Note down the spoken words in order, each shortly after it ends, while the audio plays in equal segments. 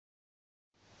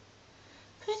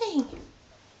doing?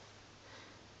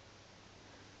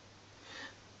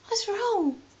 What's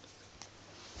wrong?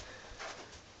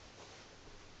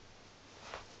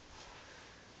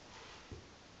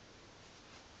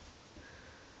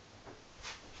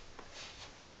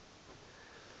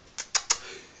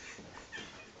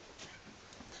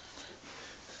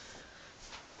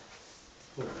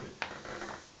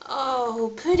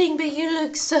 Oh, Pudding, but you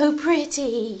look so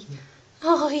pretty.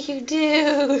 Oh, you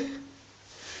do.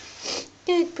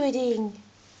 Good Pudding.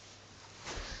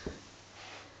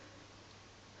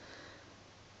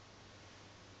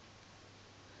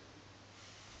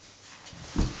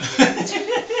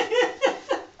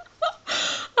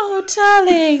 Oh,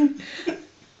 darling.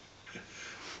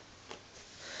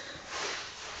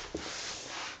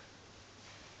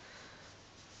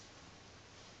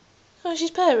 Oh,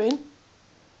 she's purring.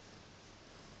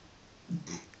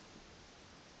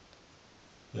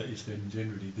 That is then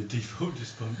generally the default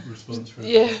response for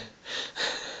Yeah.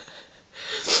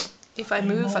 If I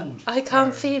move, mould. I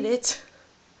can't feel it.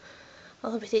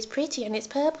 Oh, but it's pretty and it's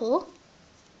purple.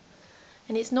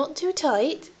 And it's not too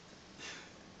tight.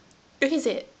 Is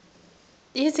it?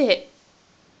 Is it?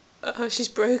 Oh, she's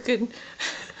broken.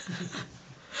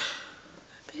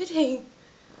 Pudding.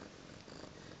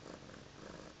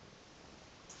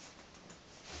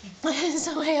 It's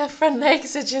the way her front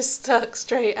legs are just stuck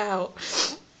straight out.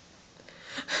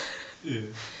 Yeah.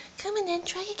 Come on then,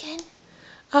 try again.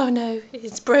 Oh no,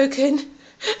 it's broken.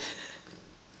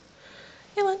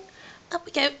 Come on, up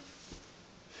we go.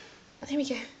 There we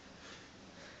go.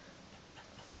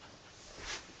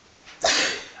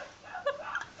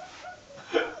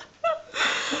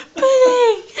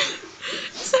 Pudding!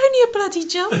 It's only a bloody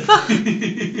jumper.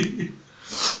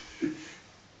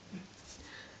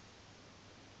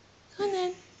 Come on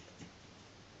then.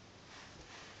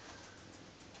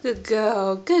 Good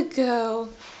girl, good girl.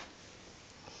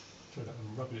 Try that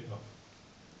and rub it off.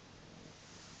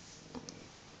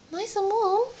 Nice and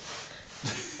warm.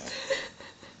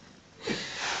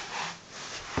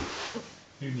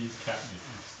 Who needs catnip?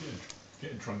 Just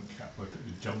get a drunk cat by putting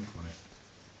a jump on it.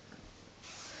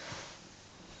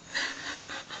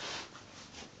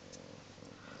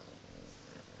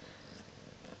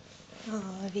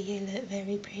 Oh, you look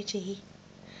very pretty.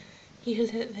 You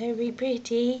look very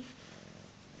pretty.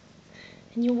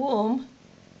 And you're warm.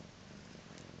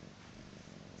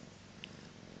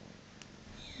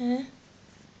 Yeah.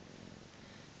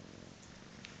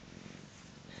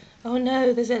 Oh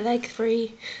no, there's a leg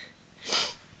free.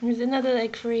 There's another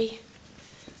leg free.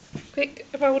 Quick,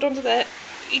 if I hold on to that,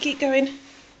 you keep going.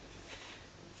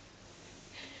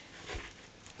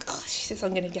 Oh, she says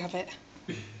I'm going to have it.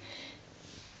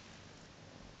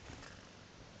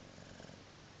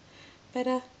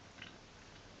 Better?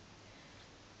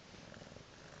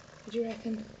 What do you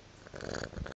reckon?